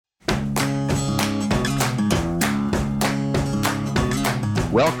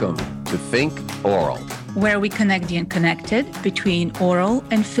Welcome to Think Oral, where we connect the unconnected between oral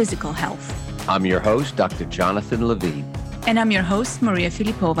and physical health. I'm your host, Dr. Jonathan Levine. And I'm your host, Maria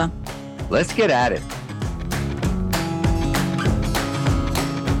Filipova. Let's get at it.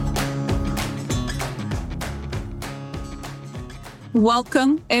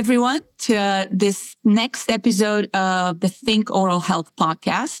 Welcome, everyone, to this next episode of the Think Oral Health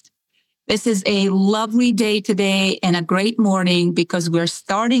podcast. This is a lovely day today and a great morning because we're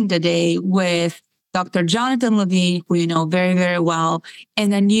starting the day with Dr. Jonathan Levine, who you know very, very well,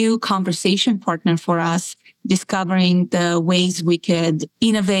 and a new conversation partner for us, discovering the ways we could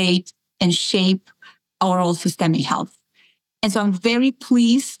innovate and shape oral systemic health. And so I'm very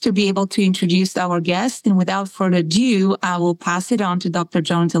pleased to be able to introduce our guest. And without further ado, I will pass it on to Dr.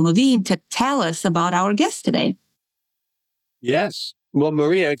 Jonathan Levine to tell us about our guest today. Yes. Well,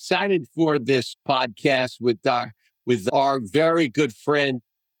 Maria, excited for this podcast with our very good friend,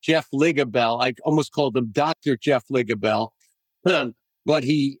 Geoff Ligibel. I almost called him Dr. Geoff Ligibel, but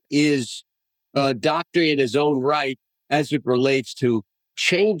he is a doctor in his own right as it relates to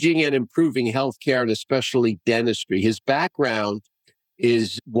changing and improving healthcare and especially dentistry. His background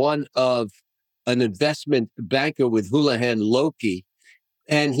is one of an investment banker with Houlihan Lokey,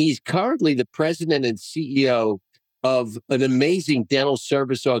 and he's currently the president and CEO of an amazing dental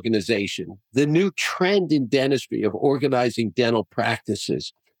service organization, the new trend in dentistry of organizing dental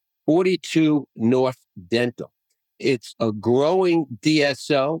practices, 42 North Dental. It's a growing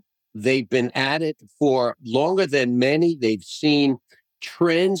DSO. They've been at it for longer than many. They've seen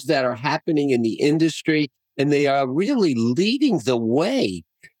trends that are happening in the industry, and they are really leading the way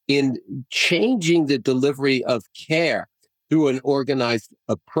in changing the delivery of care through an organized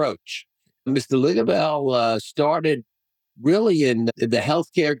approach. Mr. Ligibel started really in the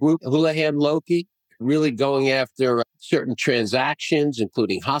healthcare group, Houlihan Lokey, really going after certain transactions,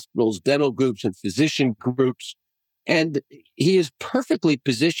 including hospitals, dental groups, and physician groups. And he is perfectly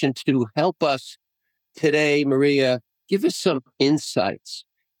positioned to help us today, Maria. Give us some insights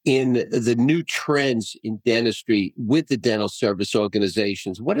in the new trends in dentistry with the dental service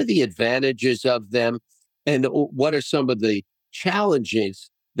organizations. What are the advantages of them? And what are some of the challenges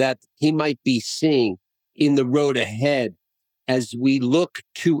that he might be seeing in the road ahead as we look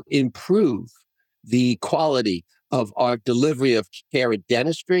to improve the quality of our delivery of care in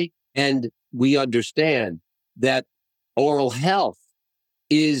dentistry? And we understand that oral health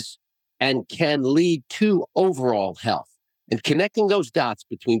is and can lead to overall health. And connecting those dots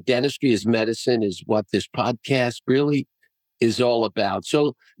between dentistry as medicine is what this podcast really is all about.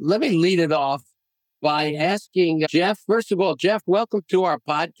 So let me lead it off by asking Geoff. First of all, Geoff, welcome to our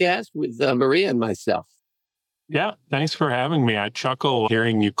podcast with Maria and myself. Yeah, thanks for having me. I chuckle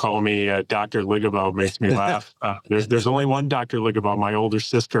hearing you call me Dr. Ligibel. Makes me laugh. There's only one Dr. Ligibel. My older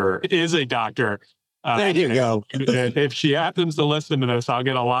sister is a doctor. There you go. If she happens to listen to this, I'll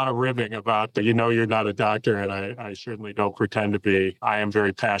get a lot of ribbing about, you're not a doctor, and I certainly don't pretend to be. I am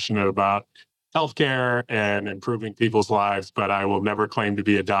very passionate about healthcare and improving people's lives, but I will never claim to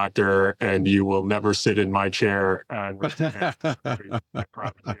be a doctor, and you will never sit in my chair. And I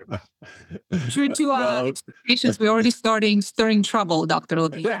promise you. True to our expectations, we're already stirring trouble, Dr.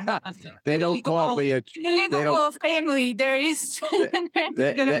 Levine. They don't call me a... family, there is...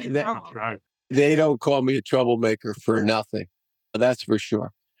 Right. They don't call me a troublemaker for nothing. That's for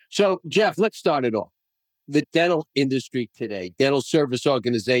sure. So, Geoff, let's start it off. The dental industry today, dental service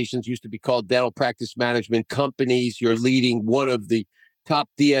organizations used to be called dental practice management companies. You're leading one of the top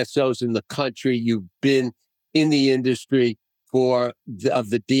DSOs in the country. You've been in the industry of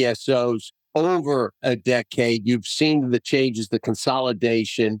the DSOs over a decade. You've seen the changes, the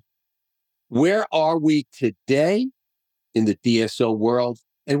consolidation. Where are we today in the DSO world?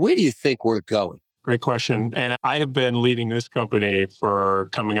 And where do you think we're going? Great question. And I have been leading this company for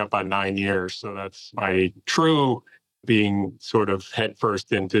coming up on 9 years. So that's my true being sort of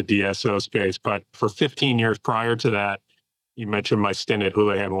headfirst into DSO space. But for 15 years prior to that, you mentioned my stint at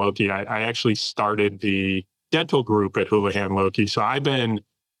Houlihan Lokey. I actually started the dental group at Houlihan Lokey. So I've been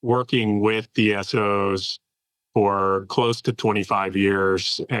working with DSOs for close to 25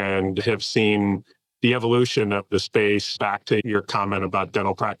 years and have seen the evolution of the space. Back to your comment about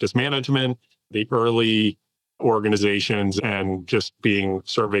dental practice management, the early organizations and just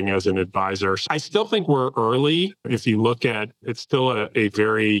serving as an advisor. I still think we're early. If you look at, it's still a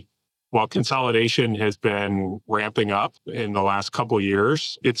very, while consolidation has been ramping up in the last couple of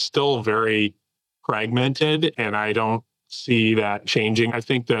years, it's still very fragmented, and I don't see that changing. I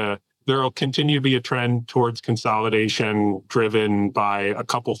think there will continue to be a trend towards consolidation driven by a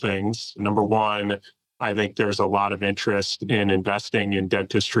couple things. Number one, I think there's a lot of interest in investing in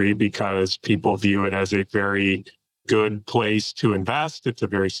dentistry because people view it as a very good place to invest. It's a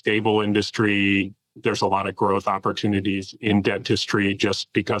very stable industry. There's a lot of growth opportunities in dentistry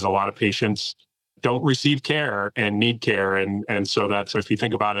just because a lot of patients don't receive care and need care. And so that's, if you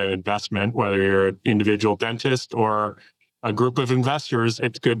think about an investment, whether you're an individual dentist or a group of investors,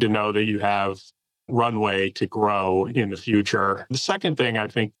 it's good to know that you have runway to grow in the future. The second thing, I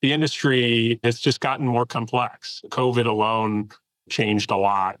think the industry has just gotten more complex. COVID alone changed a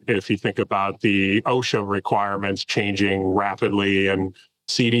lot. If you think about the OSHA requirements changing rapidly and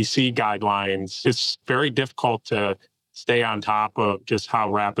CDC guidelines, it's very difficult to stay on top of just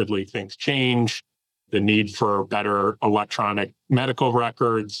how rapidly things change. The need for better electronic medical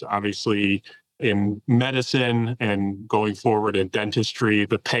records, obviously in medicine and going forward in dentistry,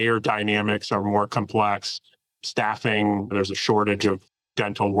 the payer dynamics are more complex. Staffing, there's a shortage of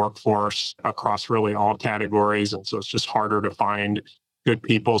dental workforce across really all categories. And so it's just harder to find good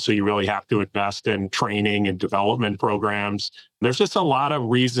people. So you really have to invest in training and development programs. There's just a lot of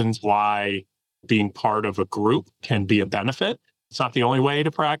reasons why being part of a group can be a benefit. It's not the only way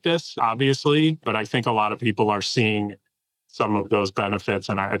to practice, obviously, but I think a lot of people are seeing some of those benefits.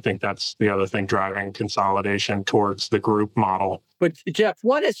 And I think that's the other thing driving consolidation towards the group model. But Geoff,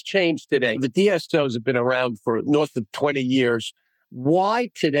 what has changed today? The DSOs have been around for north of 20 years. Why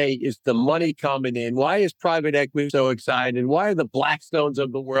today is the money coming in? Why is private equity so excited? Why are the Blackstones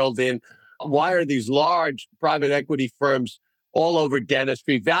of the world in? Why are these large private equity firms all over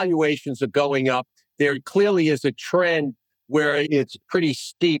dentistry? Valuations are going up. There clearly is a trend where it's pretty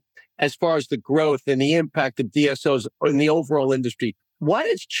steep as far as the growth and the impact of DSOs in the overall industry. What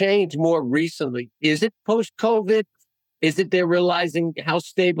has changed more recently? Is it post-COVID? Is it they're realizing how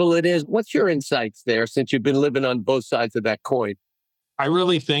stable it is? What's your insights there since you've been living on both sides of that coin? I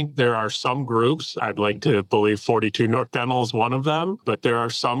really think there are some groups, I'd like to believe 42 North Dental is one of them, but there are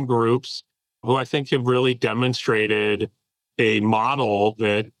some groups who I think have really demonstrated a model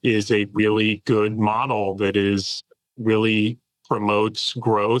that is a really good model that is really promotes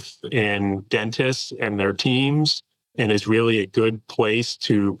growth in dentists and their teams and is really a good place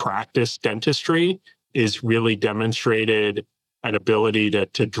to practice dentistry, is really demonstrated an ability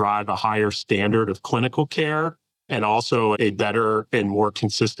to drive a higher standard of clinical care and also a better and more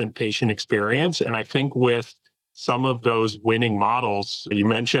consistent patient experience. And I think with some of those winning models, you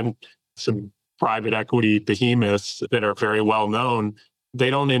mentioned some private equity behemoths that are very well known. They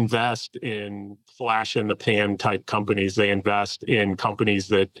don't invest in flash in the pan type companies. They invest in companies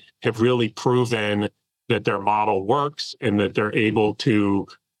that have really proven that their model works and that they're able to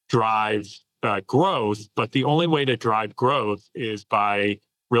drive growth. But the only way to drive growth is by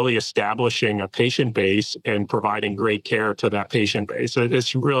really establishing a patient base and providing great care to that patient base. So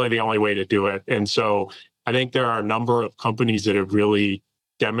it's really the only way to do it. And so I think there are a number of companies that have really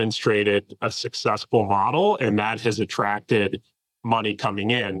demonstrated a successful model, and that has attracted money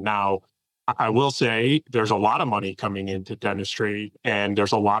coming in. Now, I will say there's a lot of money coming into dentistry, and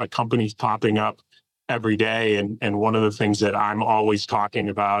there's a lot of companies popping up every day. And one of the things that I'm always talking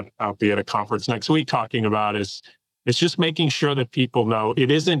about, I'll be at a conference next week talking about, is it's just making sure that people know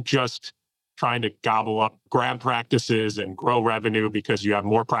it isn't just trying to gobble up, grab practices and grow revenue because you have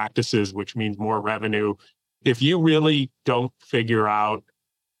more practices, which means more revenue. If you really don't figure out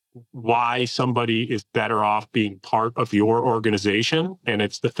why somebody is better off being part of your organization, and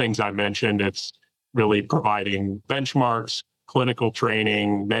it's the things I mentioned, it's really providing benchmarks, clinical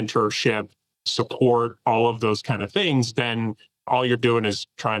training, mentorship, support, all of those kind of things, then all you're doing is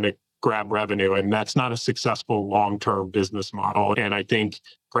trying to grab revenue. And that's not a successful long-term business model. And I think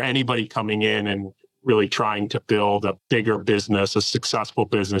for anybody coming in and really trying to build a bigger business, a successful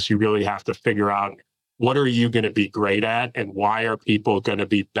business, you really have to figure out, what are you going to be great at? And why are people going to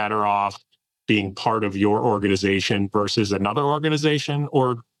be better off being part of your organization versus another organization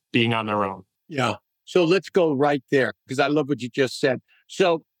or being on their own? Yeah. So let's go right there, because I love what you just said.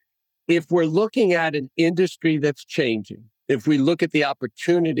 So if we're looking at an industry that's changing, if we look at the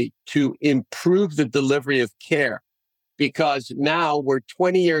opportunity to improve the delivery of care, because now we're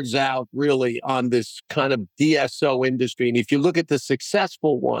 20 years out really on this kind of DSO industry. And if you look at the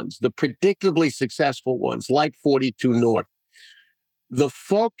successful ones, the predictably successful ones like 42 North, the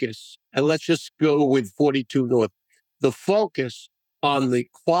focus, and let's just go with 42 North, the focus on the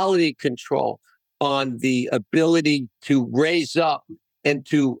quality control, on the ability to raise up and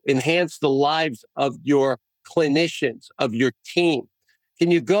to enhance the lives of your clinicians, of your team. Can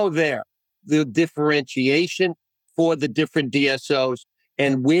you go there? The differentiation for the different DSOs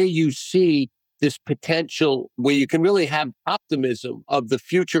and where you see this potential, where you can really have optimism of the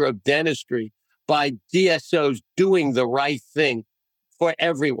future of dentistry by DSOs doing the right thing for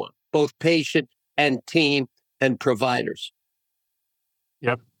everyone, both patient and team and providers.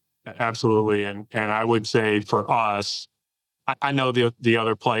 Yep, absolutely. And I would say for us, I know the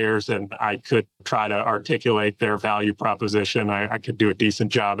other players, and I could try to articulate their value proposition. I could do a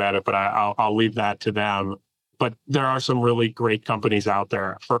decent job at it, but I'll leave that to them. But there are some really great companies out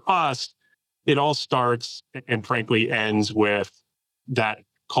there. For us, it all starts and frankly ends with that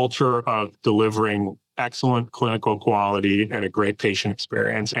culture of delivering excellent clinical quality and a great patient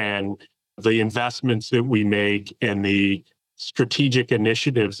experience. And the investments that we make and the strategic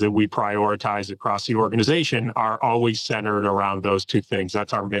initiatives that we prioritize across the organization are always centered around those two things.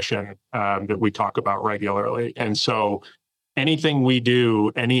 That's our mission that we talk about regularly. And so anything we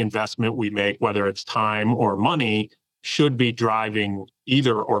do, any investment we make, whether it's time or money, should be driving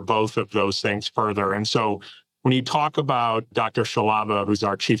either or both of those things further. And so when you talk about Dr. Shalaba, who's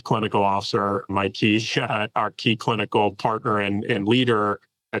our chief clinical officer, our key clinical partner and leader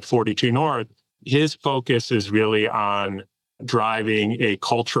at 42 North, his focus is really on driving a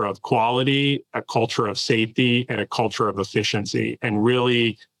culture of quality, a culture of safety, and a culture of efficiency, and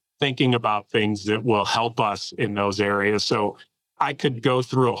really thinking about things that will help us in those areas. So I could go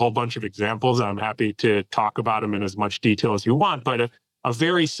through a whole bunch of examples. I'm happy to talk about them in as much detail as you want, but a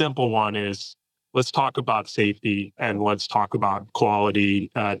very simple one is, let's talk about safety and let's talk about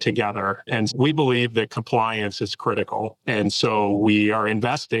quality together. And we believe that compliance is critical. And so we are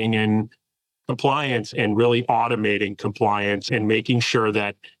investing in compliance and really automating compliance and making sure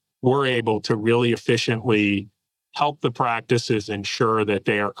that we're able to really efficiently help the practices ensure that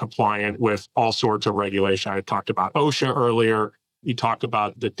they are compliant with all sorts of regulation. I talked about OSHA earlier. You talked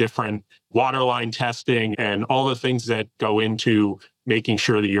about the different waterline testing and all the things that go into making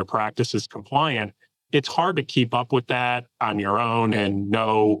sure that your practice is compliant. It's hard to keep up with that on your own and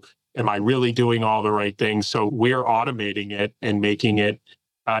know, am I really doing all the right things? So we're automating it and making it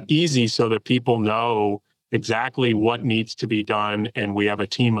easy so that people know exactly what needs to be done. And we have a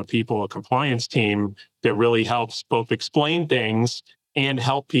team of people, a compliance team that really helps both explain things and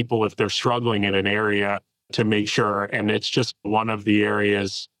help people if they're struggling in an area to make sure. And it's just one of the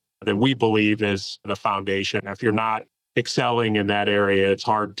areas that we believe is the foundation. If you're not excelling in that area, it's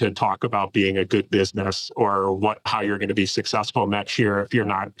hard to talk about being a good business or how you're going to be successful next year if you're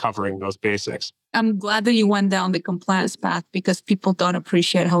not covering those basics. I'm glad that you went down the compliance path because people don't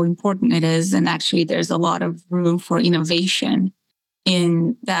appreciate how important it is. And actually, there's a lot of room for innovation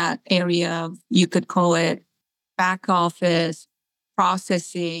in that area. You could call it back office,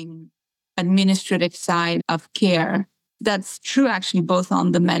 processing, administrative side of care. That's true, actually, both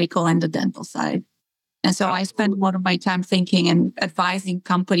on the medical and the dental side. And so I spend a lot of my time thinking and advising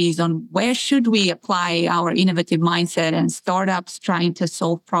companies on where should we apply our innovative mindset and startups trying to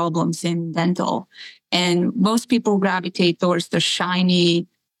solve problems in dental. And most people gravitate towards the shiny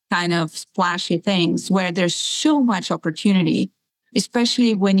kind of splashy things where there's so much opportunity,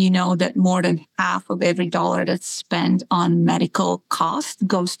 especially when you know that more than half of every dollar that's spent on medical cost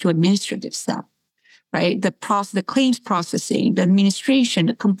goes to administrative stuff, right? The claims processing, the administration,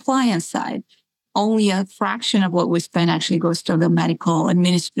 the compliance side. Only a fraction of what we spend actually goes to the medical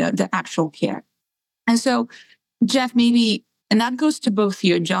the actual care. And so, Geoff, maybe, and that goes to both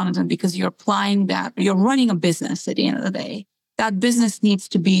you and Jonathan, because you're applying that, you're running a business at the end of the day. That business needs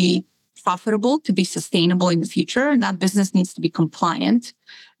to be profitable, to be sustainable in the future, and that business needs to be compliant.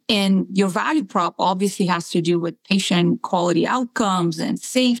 And your value prop obviously has to do with patient quality outcomes and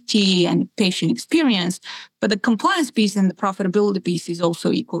safety and patient experience. But the compliance piece and the profitability piece is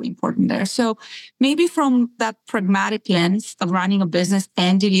also equally important there. So maybe from that pragmatic lens of running a business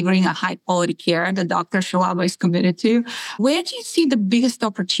and delivering a high quality care that Dr. Shalaba is committed to, where do you see the biggest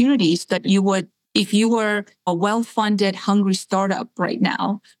opportunities that you would, if you were a well-funded, hungry startup right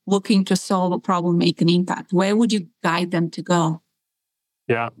now, looking to solve a problem, make an impact, where would you guide them to go?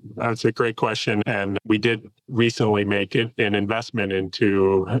 Yeah, that's a great question. And we did recently make an investment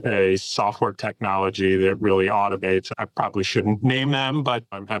into a software technology that really automates. I probably shouldn't name them, but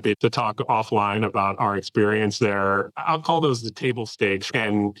I'm happy to talk offline about our experience there. I'll call those the table stakes.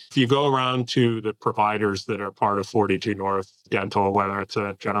 And if you go around to the providers that are part of 42 North Dental, whether it's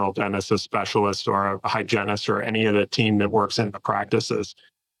a general dentist, a specialist, or a hygienist, or any of the team that works in the practices,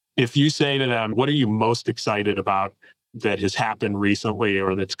 if you say to them, what are you most excited about that has happened recently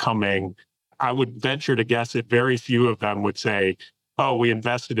or that's coming, I would venture to guess that very few of them would say, oh, we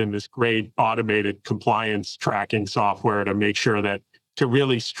invested in this great automated compliance tracking software to make sure that, to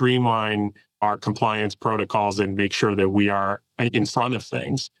really streamline our compliance protocols and make sure that we are in front of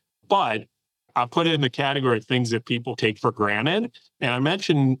things. But I'll put it in the category of things that people take for granted. And I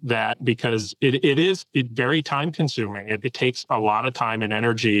mentioned that because it is very time consuming. It takes a lot of time and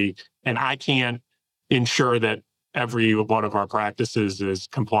energy. And I can't ensure that every one of our practices is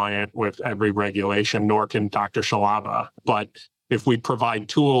compliant with every regulation, nor can Dr. Shalaba. But if we provide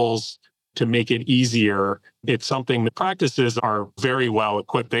tools to make it easier, it's something the practices are very well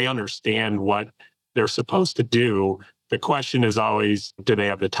equipped. They understand what they're supposed to do. The question is always, do they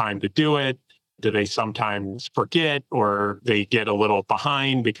have the time to do it? Do they sometimes forget, or they get a little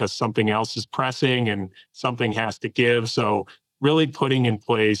behind because something else is pressing and something has to give? So really putting in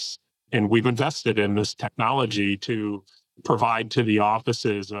place, and we've invested in this technology to provide to the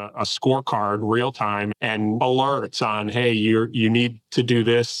offices a scorecard real time and alerts on, hey, you need to do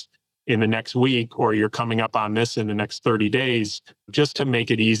this in the next week, or you're coming up on this in the next 30 days, just to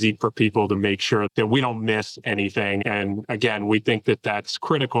make it easy for people to make sure that we don't miss anything. And again, we think that that's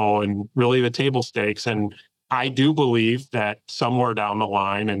critical and really the table stakes. And I do believe that somewhere down the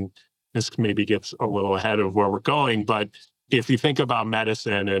line, and this maybe gets a little ahead of where we're going, but if you think about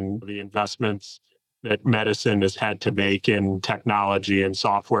medicine and the investments that medicine has had to make in technology and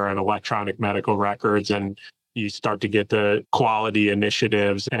software and electronic medical records, and you start to get the quality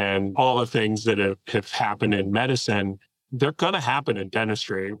initiatives and all the things that have happened in medicine, they're going to happen in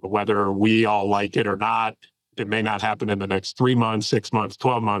dentistry, whether we all like it or not. It may not happen in the next 3 months, 6 months,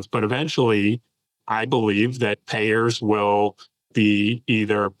 12 months, but eventually I believe that payers will be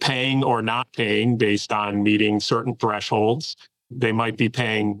either paying or not paying based on meeting certain thresholds. They might be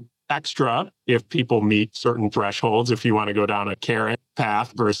paying extra if people meet certain thresholds, if you want to go down a carrot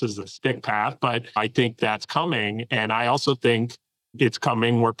path versus a stick path. But I think that's coming. And I also think it's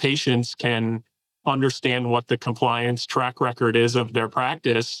coming where patients can understand what the compliance track record is of their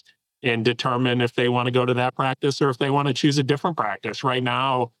practice and determine if they want to go to that practice or if they want to choose a different practice. Right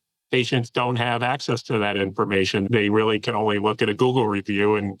now, patients don't have access to that information. They really can only look at a Google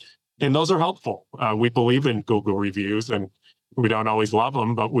review, and those are helpful. We believe in Google reviews, and we don't always love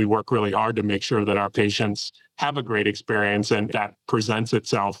them, but we work really hard to make sure that our patients have a great experience, and that presents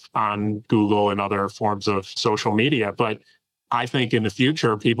itself on Google and other forms of social media. But I think in the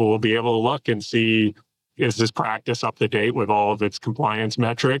future, people will be able to look and see, is this practice up to date with all of its compliance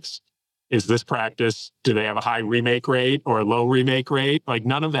metrics? Is this practice, do they have a high remake rate or a low remake rate? Like,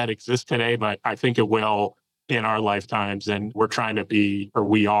 none of that exists today, but I think it will in our lifetimes. And we're trying to be, or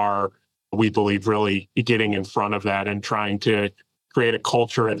we believe, really getting in front of that and trying to create a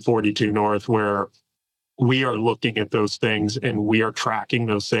culture at 42 North where we are looking at those things and we are tracking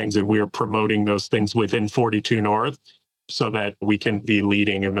those things and we are promoting those things within 42 North so that we can be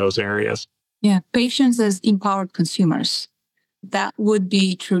leading in those areas. Yeah, patients as empowered consumers. That would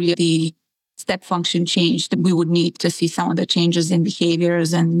be truly the step function change that we would need to see some of the changes in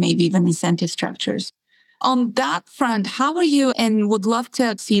behaviors and maybe even incentive structures. On that front, how are you, and would love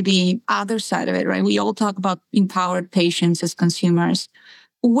to see the other side of it, right? We all talk about empowered patients as consumers.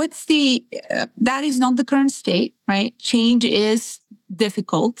 What's that is not the current state, right? Change is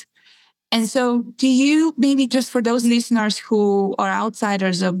difficult. And so do you, maybe just for those listeners who are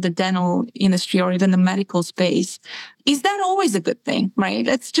outsiders of the dental industry or even the medical space, is that always a good thing, right?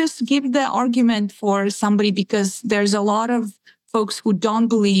 Let's just give the argument for somebody, because there's a lot of folks who don't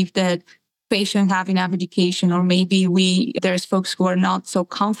believe that patients have enough education, or maybe there's folks who are not so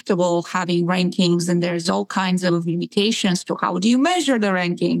comfortable having rankings, and there's all kinds of limitations to how do you measure the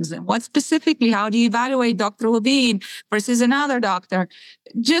rankings and what specifically, how do you evaluate Dr. Levine versus another doctor?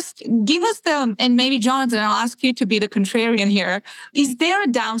 Just give us and maybe Jonathan, I'll ask you to be the contrarian here. Is there a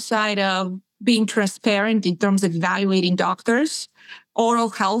downside of being transparent in terms of evaluating doctors? Oral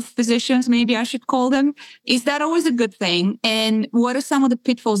health physicians, maybe I should call them. Is that always a good thing? And what are some of the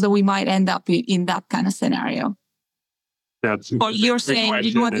pitfalls that we might end up in that kind of scenario? That's or you're saying,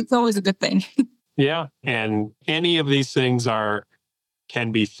 you know what, it's always a good thing. Yeah. And any of these things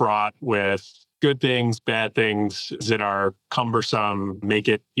can be fraught with good things, bad things that are cumbersome, make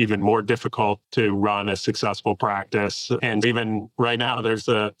it even more difficult to run a successful practice. And even right now, there's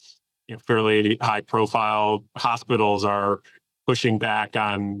a fairly high profile hospitals are pushing back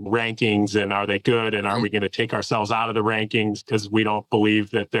on rankings, and are they good? And are we going to take ourselves out of the rankings because we don't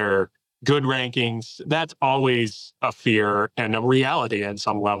believe that they're good rankings? That's always a fear and a reality at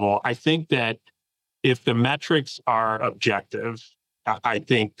some level. I think that if the metrics are objective, I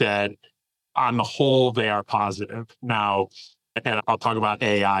think that on the whole, they are positive. Now, and I'll talk about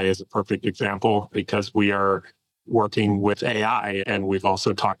AI as a perfect example, because we are working with AI, and we've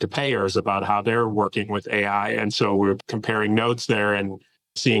also talked to payers about how they're working with AI. And so we're comparing notes there and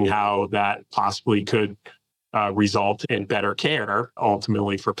seeing how that possibly could result in better care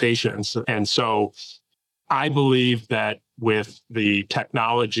ultimately for patients. And so I believe that with the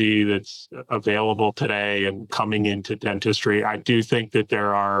technology that's available today and coming into dentistry, I do think that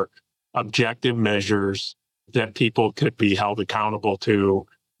there are objective measures that people could be held accountable to,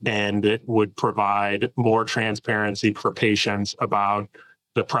 and it would provide more transparency for patients about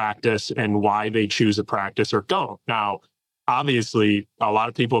the practice and why they choose a practice or don't. Now, obviously, a lot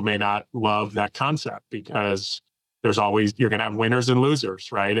of people may not love that concept because you're going to have winners and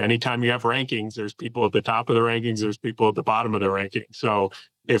losers, right? Anytime you have rankings, there's people at the top of the rankings, there's people at the bottom of the rankings. So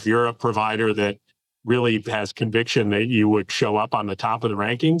if you're a provider that really has conviction that you would show up on the top of the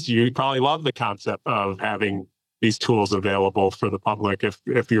rankings, you probably love the concept of having these tools available for the public.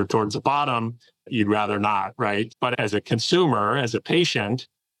 If you're towards the bottom, you'd rather not, right? But as a consumer, as a patient,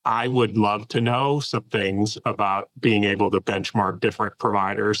 I would love to know some things about being able to benchmark different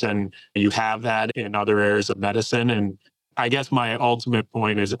providers. And you have that in other areas of medicine. And I guess my ultimate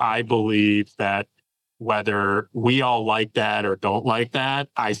point is I believe that whether we all like that or don't like that,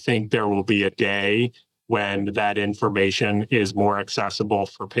 I think there will be a day when that information is more accessible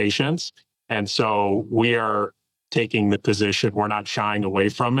for patients. And so we are taking the position, we're not shying away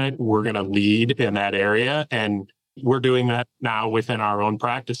from it. We're going to lead in that area. And we're doing that now within our own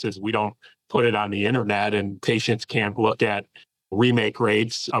practices. We don't put it on the internet, and patients can't look at remake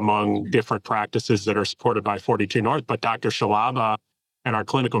rates among different practices that are supported by 42 North. But Dr. Shalaba and our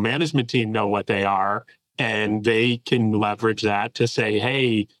clinical management team know what they are, and they can leverage that to say,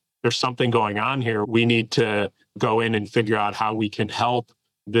 hey, there's something going on here. We need to go in and figure out how we can help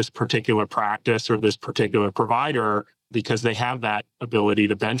this particular practice or this particular provider, because they have that ability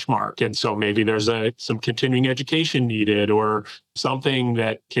to benchmark. And so maybe there's some continuing education needed or something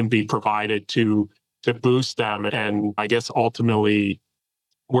that can be provided to boost them. And I guess ultimately,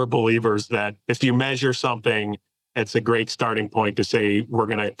 we're believers that if you measure something, it's a great starting point to say, we're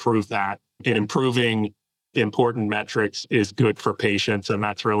going to improve that. And improving important metrics is good for patients. And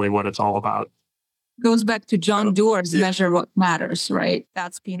that's really what it's all about. Goes back to John Doerr's measure what matters, right?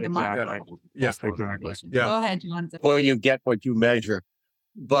 That's being the model. Yes, exactly. Yeah. Go ahead, John. Well, you get what you measure.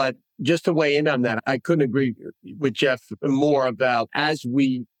 But just to weigh in on that, I couldn't agree with Geoff more about as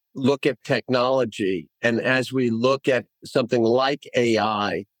we look at technology and as we look at something like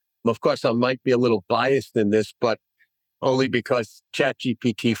AI, of course, I might be a little biased in this, but only because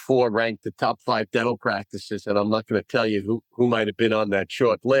ChatGPT 4 ranked the top 5 dental practices, and I'm not going to tell you who might have been on that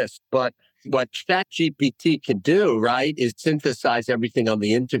short list. But what ChatGPT can do, right, is synthesize everything on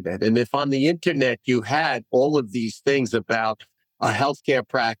the internet. And if on the internet you had all of these things about a healthcare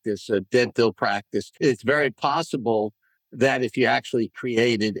practice, a dental practice, it's very possible that if you actually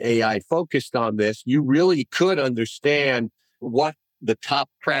created AI focused on this, you really could understand what the top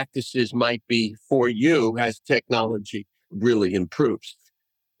practices might be for you as technology really improves.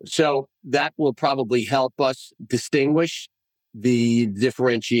 So that will probably help us distinguish the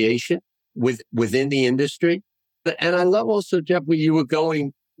differentiation within the industry. And I love also, Geoff, where you were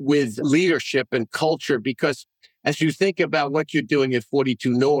going with leadership and culture, because as you think about what you're doing at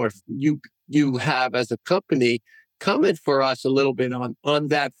 42 North, you have as a company comment for us a little bit on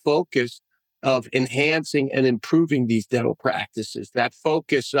that focus of enhancing and improving these dental practices, that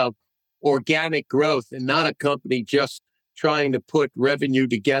focus of organic growth and not a company just trying to put revenue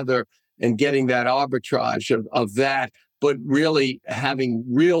together and getting that arbitrage of that, but really having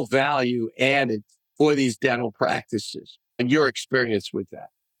real value added for these dental practices and your experience with that.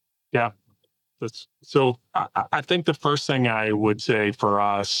 Yeah. So I think the first thing I would say for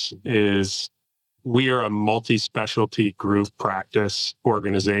us is we are a multi-specialty group practice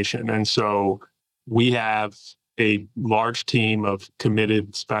organization. And so we have a large team of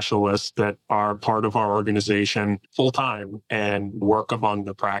committed specialists that are part of our organization full-time and work among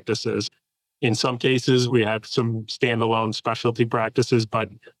the practices. In some cases, we have some standalone specialty practices, but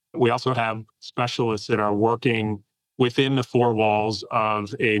we also have specialists that are working within the four walls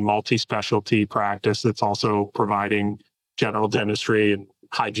of a multi-specialty practice that's also providing general dentistry and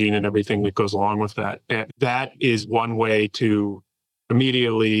hygiene and everything that goes along with that. And that is one way to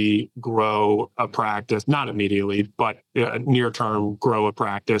immediately grow a practice, not immediately, but near term grow a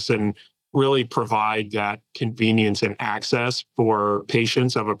practice and really provide that convenience and access for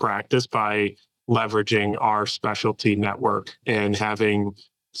patients of a practice by leveraging our specialty network and having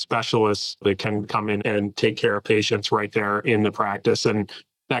specialists that can come in and take care of patients right there in the practice. And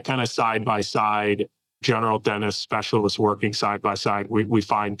that kind of side by side, general dentist specialists working side by side, we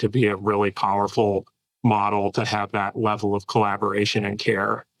find to be a really powerful model to have that level of collaboration and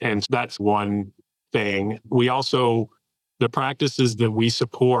care. And that's one thing. We also The practices that we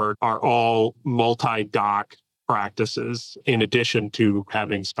support are all multi-doc practices in addition to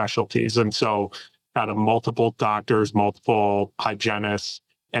having specialties. And so out of multiple doctors, multiple hygienists,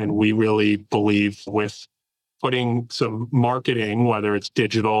 and we really believe with putting some marketing, whether it's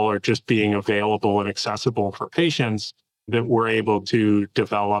digital or just being available and accessible for patients, that we're able to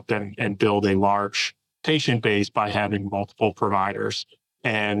develop and build a large patient base by having multiple providers.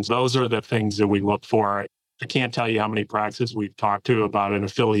 And those are the things that we look for. I can't tell you how many practices we've talked to about an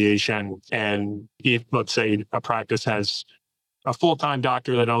affiliation. And if, let's say, a practice has a full-time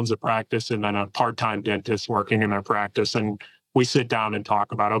doctor that owns a practice and then a part-time dentist working in their practice, and we sit down and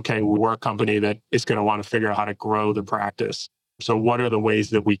talk about, okay, we're a company that is going to want to figure out how to grow the practice. So what are the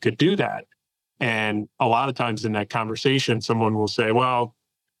ways that we could do that? And a lot of times in that conversation, someone will say, well,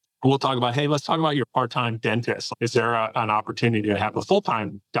 we'll talk about, hey, let's talk about your part-time dentist. Is there an opportunity to have a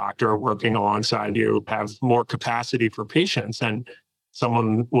full-time doctor working alongside you, have more capacity for patients? And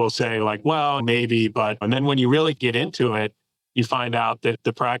someone will say like, well, maybe, but, and then when you really get into it, you find out that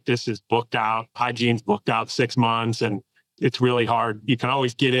the practice is booked out, hygiene's booked out 6 months, and it's really hard. You can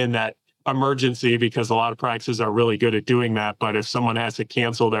always get in that emergency because a lot of practices are really good at doing that. But if someone has to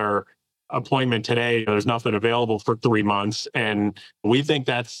cancel their appointment today, there's nothing available for 3 months. And we think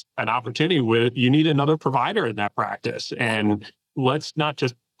that's an opportunity with, you need another provider in that practice. And let's not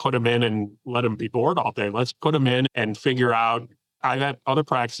just put them in and let them be bored all day. Let's put them in and figure out. I've had other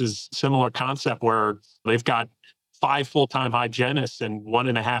practices, similar concept where they've got 5 full-time hygienists and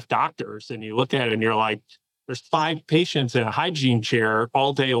 1.5 doctors. And you look at it and you're like, there's 5 patients in a hygiene chair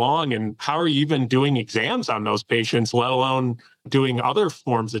all day long. And how are you even doing exams on those patients, let alone doing other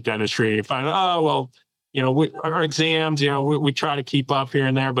forms of dentistry? You find, oh, well, our exams, we try to keep up here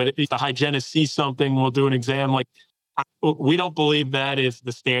and there, but if the hygienist sees something, we'll do an exam. Like, we don't believe that is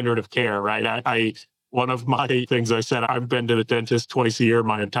the standard of care, right? One of my things I said, I've been to the dentist twice a year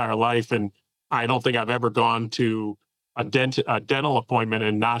my entire life, and I don't think I've ever gone to a dental appointment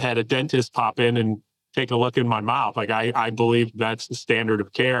and not had a dentist pop in and take a look in my mouth. Like, I believe that's the standard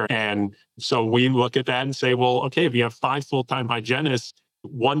of care. And so we look at that and say, well, okay, if you have 5 full-time hygienists,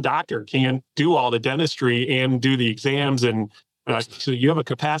 1 doctor can't do all the dentistry and do the exams. And so you have a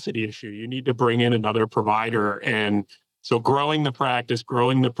capacity issue. You need to bring in another provider. And so growing the practice,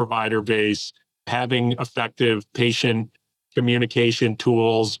 growing the provider base, having effective patient communication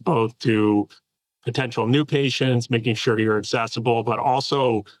tools, both to potential new patients, making sure you're accessible, but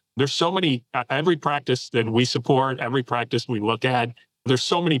also there's so many, every practice that we support, every practice we look at, there's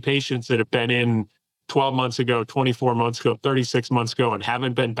so many patients that have been in 12 months ago, 24 months ago, 36 months ago, and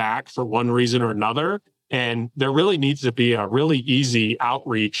haven't been back for one reason or another. And there really needs to be a really easy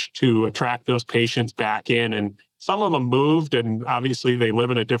outreach to attract those patients back in. And some of them moved, and obviously they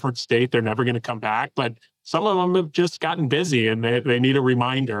live in a different state. They're never going to come back. But some of them have just gotten busy and they need a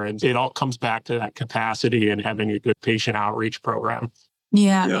reminder. And it all comes back to that capacity and having a good patient outreach program.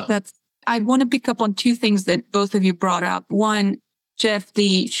 Yeah. I want to pick up on 2 things that both of you brought up. One, Geoff,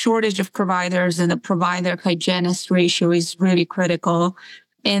 the shortage of providers and the provider hygienist ratio is really critical.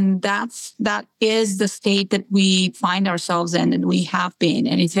 And that is the state that we find ourselves in and we have been.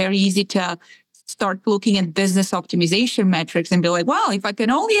 And it's very easy to start looking at business optimization metrics and be like, well, if I can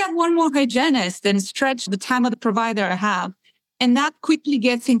only have 1 more hygienist, then stretch the time of the provider I have. And that quickly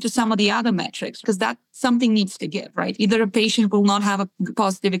gets into some of the other metrics because that something needs to give, right? Either a patient will not have a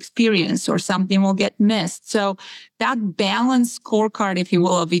positive experience or something will get missed. So that balanced scorecard, if you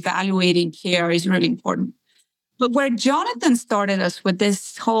will, of evaluating care is really important. But where Jonathan started us with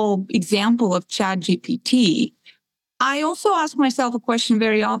this whole example of ChatGPT, I also ask myself a question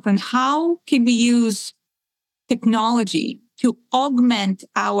very often: how can we use technology to augment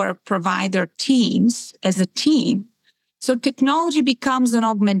our provider teams as a team? So technology becomes an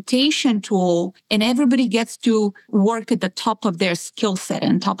augmentation tool and everybody gets to work at the top of their skill set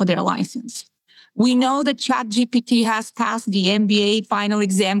and top of their license. We know that ChatGPT has passed the MBA final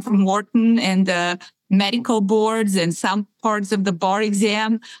exam from Wharton and the medical boards and some parts of the bar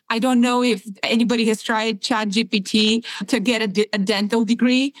exam. I don't know if anybody has tried ChatGPT to get a dental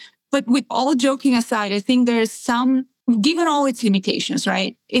degree, but with all joking aside, I think there's some, given all its limitations,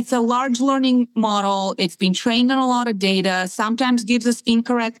 right? It's a large learning model. It's been trained on a lot of data, sometimes gives us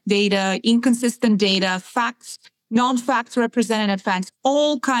incorrect data, inconsistent data, facts, non-facts representative facts,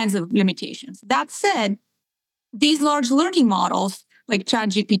 all kinds of limitations. That said, these large learning models like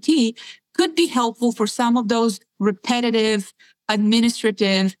ChatGPT could be helpful for some of those repetitive,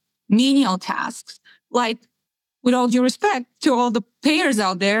 administrative, menial tasks, like, with all due respect to all the payers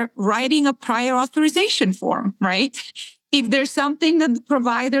out there, writing a prior authorization form, right? If there's something that the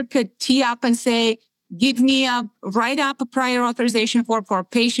provider could tee up and say, give me write up a prior authorization form for a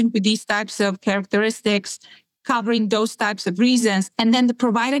patient with these types of characteristics, covering those types of reasons, and then the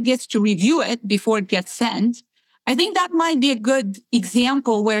provider gets to review it before it gets sent. I think that might be a good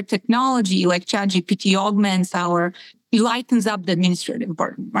example where technology like ChatGPT augments lightens up the administrative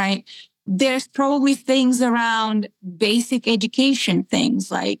burden, right? There's probably things around basic education things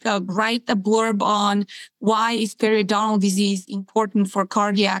like write a blurb on why is periodontal disease important for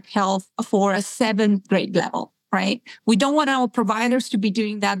cardiac health for a 7th grade level, right? We don't want our providers to be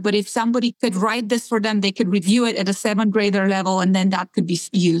doing that, but if somebody could write this for them, they could review it at a 7th grader level, and then that could be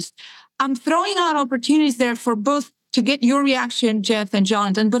used. I'm throwing out opportunities there for both to get your reaction, Geoff and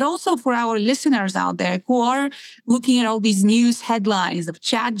Jonathan, but also for our listeners out there who are looking at all these news headlines of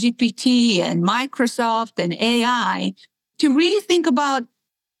ChatGPT and Microsoft and AI, to really think about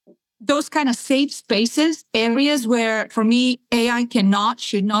those kind of safe spaces, areas where, for me, AI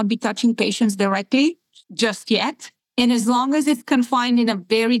should not be touching patients directly just yet. And as long as it's confined in a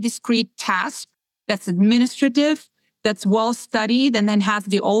very discrete task that's administrative, that's well studied, and then has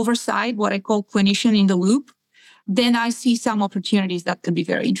the oversight, what I call clinician in the loop, then I see some opportunities that could be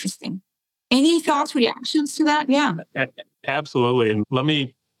very interesting. Any thoughts, reactions to that? Yeah. Absolutely. And I'm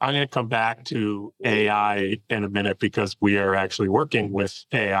going to come back to AI in a minute because we are actually working with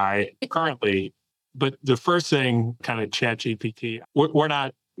AI currently. But the first thing, kind of ChatGPT,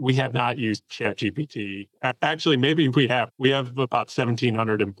 we have not used ChatGPT. Actually, maybe we have. We have about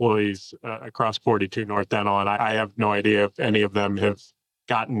 1,700 employees across 42 North Dental, and I have no idea if any of them have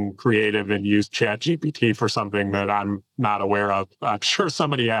gotten creative and used ChatGPT for something that I'm not aware of. I'm sure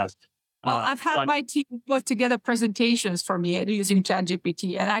somebody has. Well, I've had my team put together presentations for me using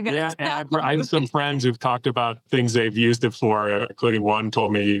ChatGPT, and I have some friends who've talked about things they've used it for, including one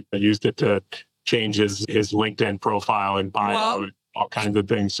told me he used it to change his LinkedIn profile and bio, and all kinds of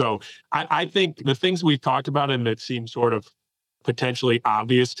things. So I think the things we've talked about and that seem sort of potentially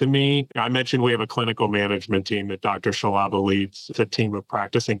obvious to me. I mentioned we have a clinical management team that Dr. Shalaba leads. It's a team of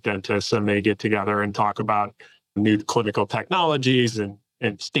practicing dentists, and they get together and talk about new clinical technologies and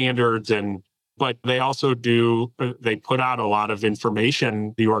standards. But they also they put out a lot of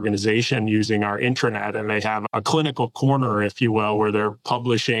information, the organization, using our intranet, and they have a clinical corner, if you will, where they're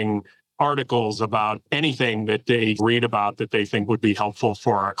publishing articles about anything that they read about that they think would be helpful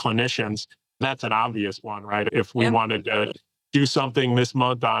for our clinicians. That's an obvious one, right? If we wanted to do something this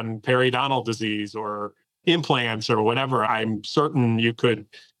month on periodontal disease or implants or whatever, I'm certain you could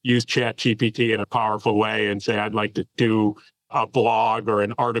use ChatGPT in a powerful way and say, I'd like to do a blog or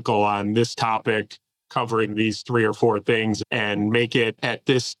an article on this topic covering these 3 or 4 things and make it at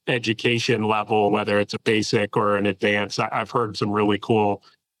this education level, whether it's a basic or an advanced. I've heard some really cool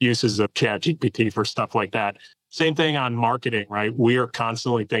uses of ChatGPT for stuff like that. Same thing on marketing, right? We are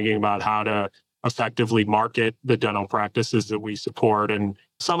constantly thinking about how to effectively market the dental practices that we support. And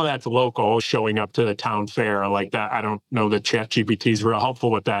some of that's local, showing up to the town fair like that. I don't know that ChatGPT is real helpful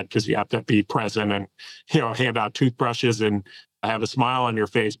with that because you have to be present and, hand out toothbrushes and have a smile on your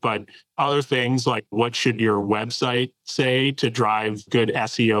face. But other things like what should your website say to drive good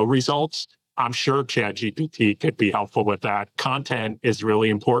SEO results? I'm sure ChatGPT could be helpful with that. Content is really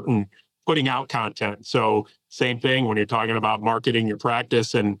important, putting out content. So same thing when you're talking about marketing your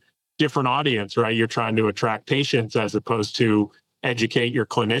practice and different audience, right? You're trying to attract patients as opposed to educate your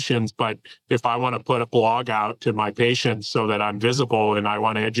clinicians. But if I want to put a blog out to my patients so that I'm visible and I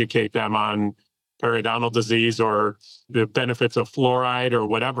want to educate them on periodontal disease or the benefits of fluoride or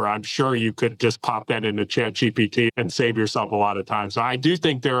whatever, I'm sure you could just pop that into ChatGPT and save yourself a lot of time. So I do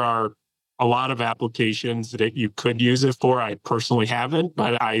think there are a lot of applications that you could use it for. I personally haven't,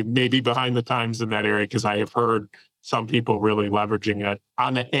 but I may be behind the times in that area because I have heard some people really leveraging it.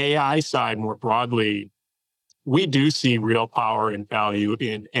 On the AI side, more broadly, we do see real power and value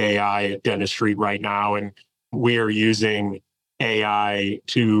in AI at dentistry right now. And we are using AI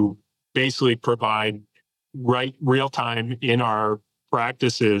to basically provide real time in our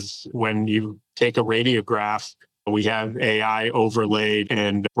practices. When you take a radiograph, we have AI overlaid,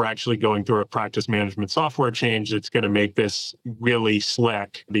 and we're actually going through a practice management software change that's going to make this really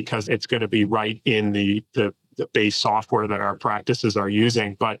slick because it's going to be right in the base software that our practices are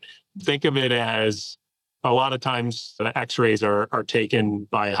using. But think of it as a lot of times the x-rays are taken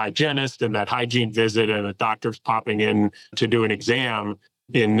by a hygienist, and that hygiene visit and a doctor's popping in to do an exam.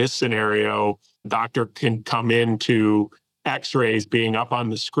 In this scenario, doctor can come into x-rays being up on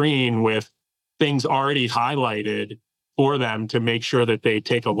the screen with things already highlighted for them to make sure that they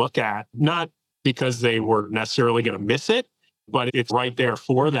take a look at, not because they were necessarily going to miss it, but it's right there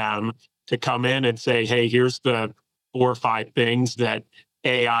for them to come in and say, hey, here's the 4 or 5 things that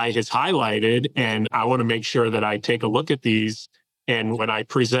AI has highlighted. And I want to make sure that I take a look at these. And when I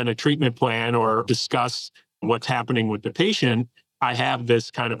present a treatment plan or discuss what's happening with the patient, I have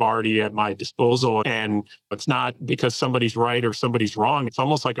this kind of already at my disposal. And it's not because somebody's right or somebody's wrong. It's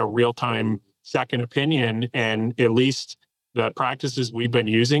almost like a real-time second opinion. And at least the practices we've been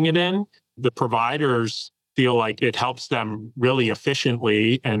using it in, the providers feel like it helps them really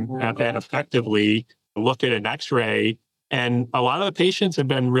efficiently and effectively look at an X-ray. And a lot of the patients have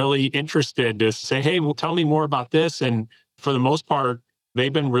been really interested to say, hey, well, tell me more about this. And for the most part,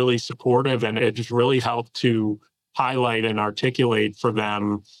 they've been really supportive, and it just really helped to highlight and articulate for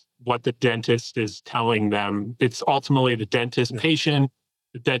them what the dentist is telling them. It's ultimately the dentist patient,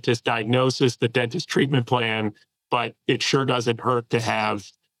 the dentist diagnosis, the dentist treatment plan, but it sure doesn't hurt to have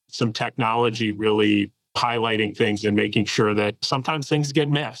some technology really highlighting things and making sure that sometimes things get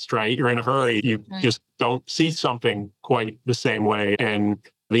missed, right? You're in a hurry. You just don't see something quite the same way. And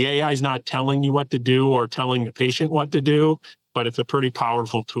the AI is not telling you what to do or telling the patient what to do, but it's a pretty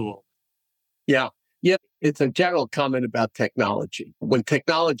powerful tool. Yeah. It's a general comment about technology. When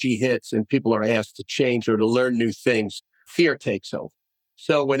technology hits and people are asked to change or to learn new things, fear takes over.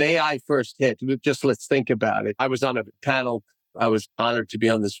 So when AI first hit, let's think about it. I was on a panel. I was honored to be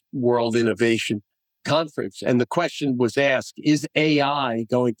on this World Innovation Conference. And the question was asked, is AI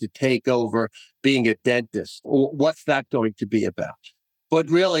going to take over being a dentist? Or what's that going to be about?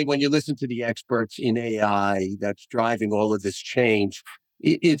 But really, when you listen to the experts in AI that's driving all of this change,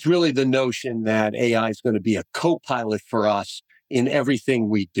 it's really the notion that AI is going to be a co-pilot for us in everything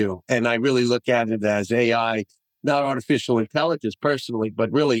we do. And I really look at it as AI, not artificial intelligence personally,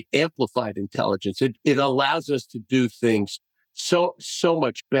 but really amplified intelligence. It allows us to do things so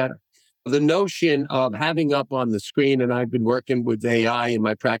much better. The notion of having up on the screen, and I've been working with AI in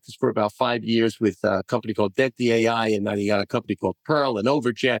my practice for about 5 years with a company called Denti AI, and I got a company called Pearl and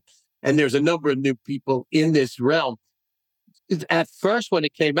Overjet. And there's a number of new people in this realm. At first, when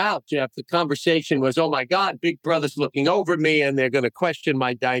it came out, Geoff, the conversation was, oh my God, Big Brother's looking over me and they're going to question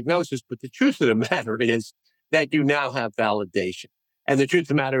my diagnosis. But the truth of the matter is that you now have validation. And the truth of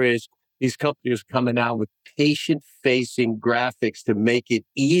the matter is these companies are coming out with patient-facing graphics to make it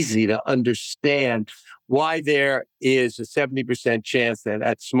easy to understand why there is a 70% chance that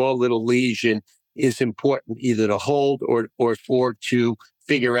that small little lesion is important either to hold or to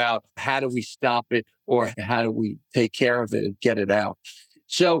figure out how do we stop it or how do we take care of it and get it out.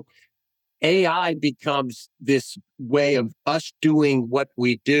 So AI becomes this way of us doing what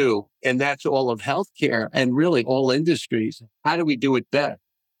we do, and that's all of healthcare and really all industries. How do we do it better?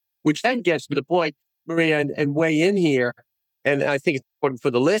 Which then gets to the point, Maria, and weigh in here, and I think it's important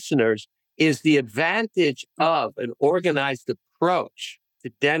for the listeners, is the advantage of an organized approach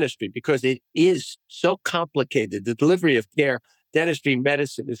to dentistry, because it is so complicated. The delivery of care, dentistry,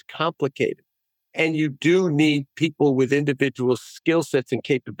 medicine is complicated. And you do need people with individual skill sets and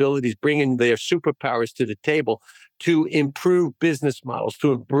capabilities bringing their superpowers to the table to improve business models,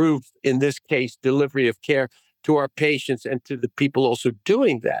 to improve, in this case, delivery of care to our patients and to the people also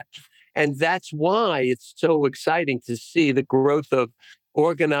doing that. And that's why it's so exciting to see the growth of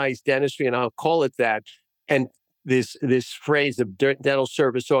organized dentistry, and I'll call it that, and this phrase of dental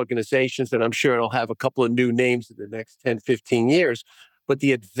service organizations, and I'm sure it'll have a couple of new names in the next 10, 15 years. But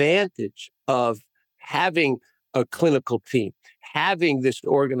the advantage of having a clinical team, having this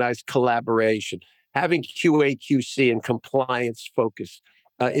organized collaboration, having QA, QC, and compliance focus,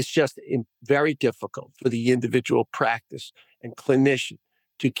 is just very difficult for the individual practice and clinician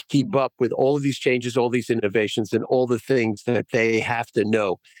to keep up with all of these changes, all these innovations, and all the things that they have to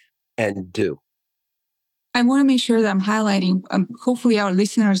know and do. I want to make sure that I'm highlighting, hopefully our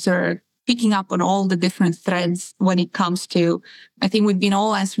listeners are picking up on all the different threads when it comes to, I think we've been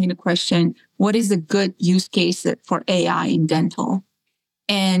all answering the question, what is a good use case for AI in dental?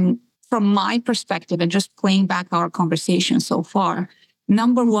 And from my perspective, and just playing back our conversation so far,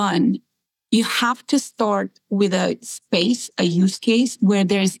 number one, you have to start with a space, a use case where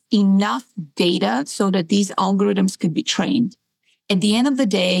there's enough data so that these algorithms could be trained. At the end of the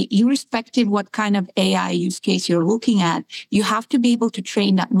day, irrespective what kind of AI use case you're looking at, you have to be able to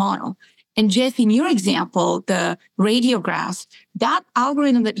train that model. And Geoff, in your example, the radiographs, that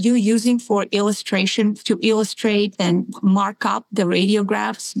algorithm that you're using for illustration to illustrate and mark up the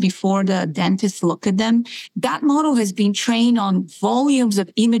radiographs before the dentists look at them, that model has been trained on volumes of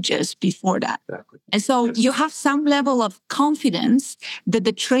images before that. Exactly. And so you have some level of confidence that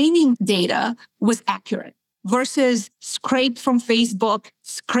the training data was accurate. versus scraped from Facebook,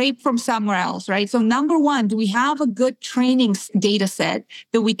 scraped from somewhere else, right? So number one, do we have a good training data set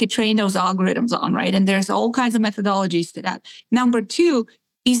that we could train those algorithms on, right? And there's all kinds of methodologies to that. Number two,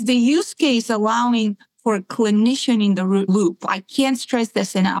 is the use case allowing for a clinician in the loop? I can't stress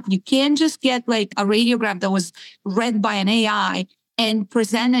this enough. You can't just get like a radiograph that was read by an AI and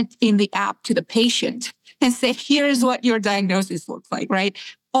present it in the app to the patient and say, here's what your diagnosis looks like, right?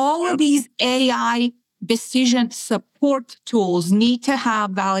 All of these AI decision support tools need to have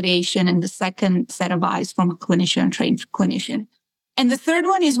validation in the second set of eyes from a clinician, trained clinician. And the third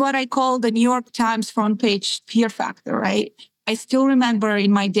one is what I call the New York Times front page fear factor, right? I still remember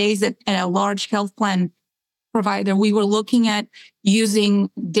in my days at a large health plan provider, we were looking at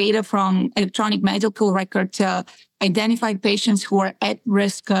using data from electronic medical record to identify patients who are at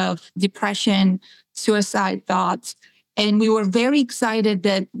risk of depression, suicide thoughts. And we were very excited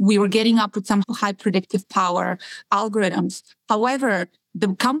that we were getting up with some high predictive power algorithms. However,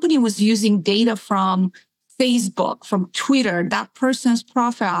 the company was using data from Facebook, from Twitter, that person's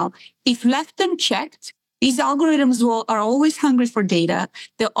profile. If left unchecked, these algorithms are always hungry for data.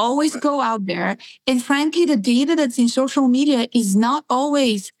 They'll always go out there. And frankly, the data that's in social media is not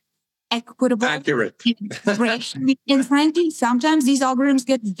always equitable. Accurate. And frankly, sometimes these algorithms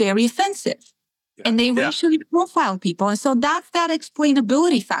get very offensive. And they racially profile people. And so that's that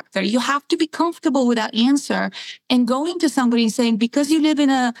explainability factor. You have to be comfortable with that answer and going to somebody and saying, because you live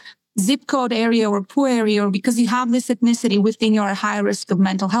in a zip code area or poor area, or because you have this ethnicity within your high risk of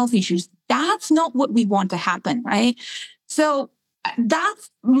mental health issues, that's not what we want to happen, right? So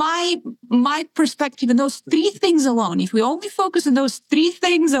that's my perspective. And those three things alone, if we only focus on those three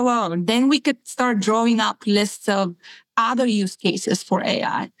things alone, then we could start drawing up lists of other use cases for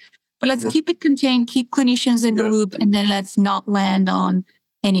AI. But let's keep it contained, keep clinicians in the loop, and then let's not land on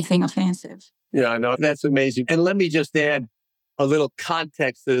anything offensive. Yeah, I know. That's amazing. And let me just add a little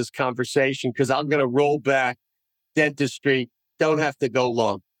context to this conversation, because I'm going to roll back dentistry. Don't have to go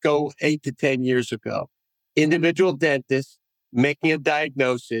long. Go 8 to 10 years ago. Individual dentists making a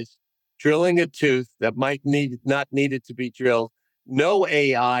diagnosis, drilling a tooth that might not need it to be drilled. No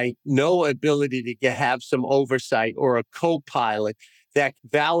AI, no ability to have some oversight or a co-pilot that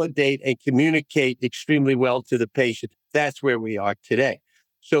validate and communicate extremely well to the patient. That's where we are today.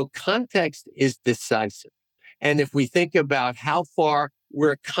 So context is decisive. And if we think about how far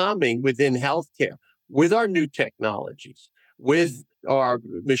we're coming within healthcare with our new technologies, with our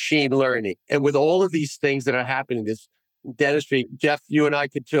machine learning, and with all of these things that are happening, this dentistry, Geoff, you and I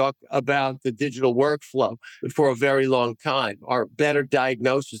could talk about the digital workflow for a very long time, our better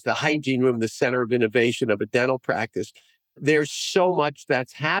diagnosis, the hygiene room, the center of innovation of a dental practice. There's so much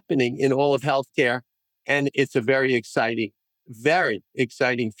that's happening in all of healthcare, and it's a very exciting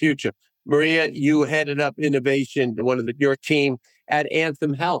future. Maria, you headed up innovation, your team at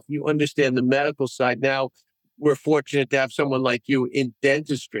Anthem Health. You understand the medical side. Now, we're fortunate to have someone like you in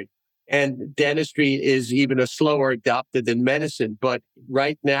dentistry. And dentistry is even a slower adopter than medicine. But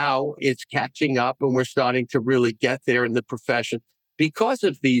right now, it's catching up, and we're starting to really get there in the profession because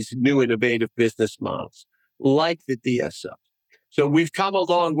of these new innovative business models, like the DSO. So we've come a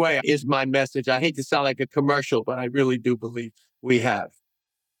long way, is my message. I hate to sound like a commercial, but I really do believe we have.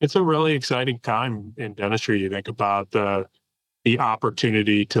 It's a really exciting time in dentistry. You think about the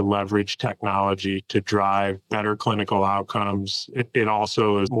opportunity to leverage technology to drive better clinical outcomes. It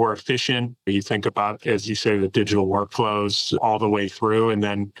also is more efficient. You think about, as you say, the digital workflows all the way through, and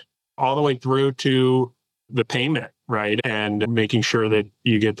then all the way through to the payment, right? And making sure that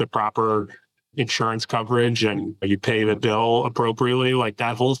you get the proper insurance coverage and you pay the bill appropriately. Like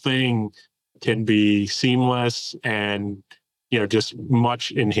that whole thing can be seamless and just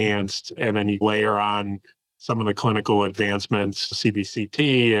much enhanced. And then you layer on some of the clinical advancements,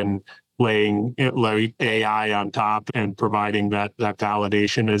 CBCT, and laying AI on top and providing that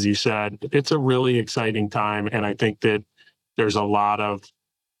validation, as you said. It's a really exciting time. And I think that there's a lot of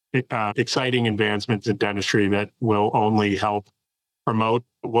exciting advancements in dentistry that will only help promote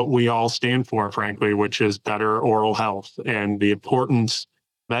what we all stand for, frankly, which is better oral health and the importance.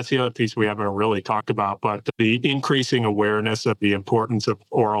 That's the other piece we haven't really talked about, but the increasing awareness of the importance of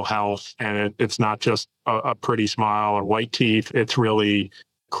oral health. And it's not just a pretty smile or white teeth. It's really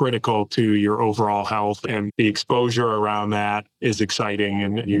critical to your overall health, and the exposure around that is exciting.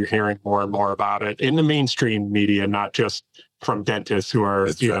 And you're hearing more and more about it in the mainstream media, not just from dentists who are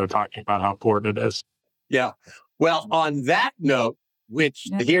talking about how important it is. Yeah. Well, on that note,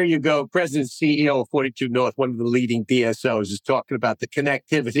 here you go, President and CEO of 42 North, one of the leading DSOs, is talking about the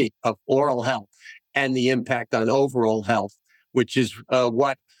connectivity of oral health and the impact on overall health, which is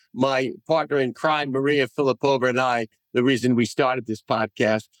what my partner in crime, Maria Filipova, and I, the reason we started this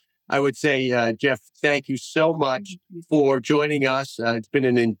podcast. I would say, Geoff, thank you so much for joining us. It's been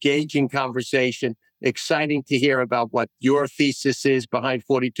an engaging conversation. Exciting to hear about what your thesis is behind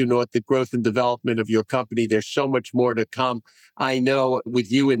 42 North, the growth and development of your company. There's so much more to come. I know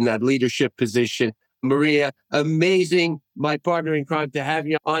with you in that leadership position. Maria, amazing, my partner in crime, to have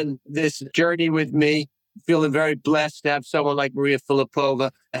you on this journey with me. Feeling very blessed to have someone like Maria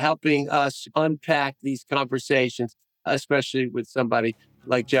Filipova helping us unpack these conversations, especially with somebody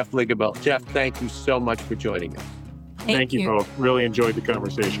like Geoff Ligibel. Geoff, thank you so much for joining us. Thank you both. Really enjoyed the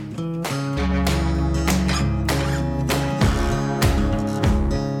conversation.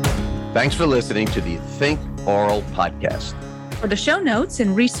 Thanks for listening to the Think Oral podcast. For the show notes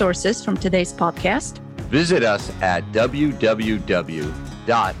and resources from today's podcast, visit us at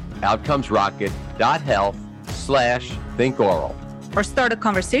www.outcomesrocket.health/thinkoral. or start a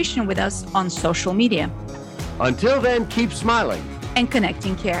conversation with us on social media. Until then, keep smiling and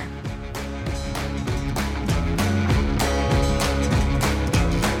connecting care.